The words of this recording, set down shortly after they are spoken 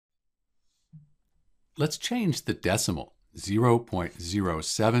Let's change the decimal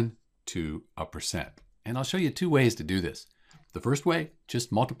 0.07 to a percent. And I'll show you two ways to do this. The first way,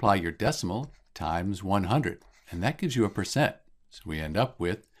 just multiply your decimal times 100, and that gives you a percent. So we end up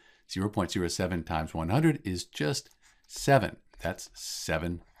with 0.07 times 100 is just 7. That's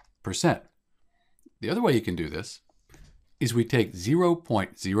 7%. The other way you can do this is we take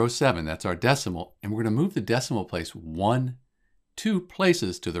 0.07, that's our decimal, and we're going to move the decimal place 2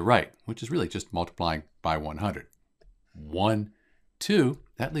 places to the right, which is really just multiplying by 100. 1, 2,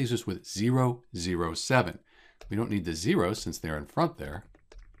 that leaves us with 007. We don't need the zeros since they're in front there,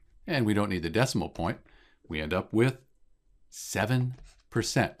 and we don't need the decimal point. We end up with 7%,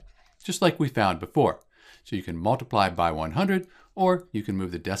 just like we found before. So you can multiply by 100, or you can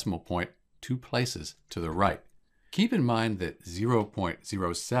move the decimal point 2 places to the right. Keep in mind that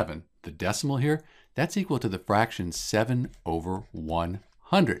 0.07, the decimal here, that's equal to the fraction 7 over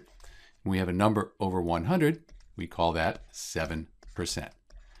 100. When we have a number over 100, we call that 7%.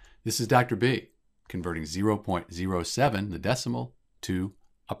 This is Dr. B, converting 0.07, the decimal, to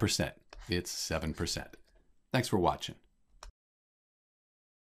a percent. It's 7%. Thanks for watching.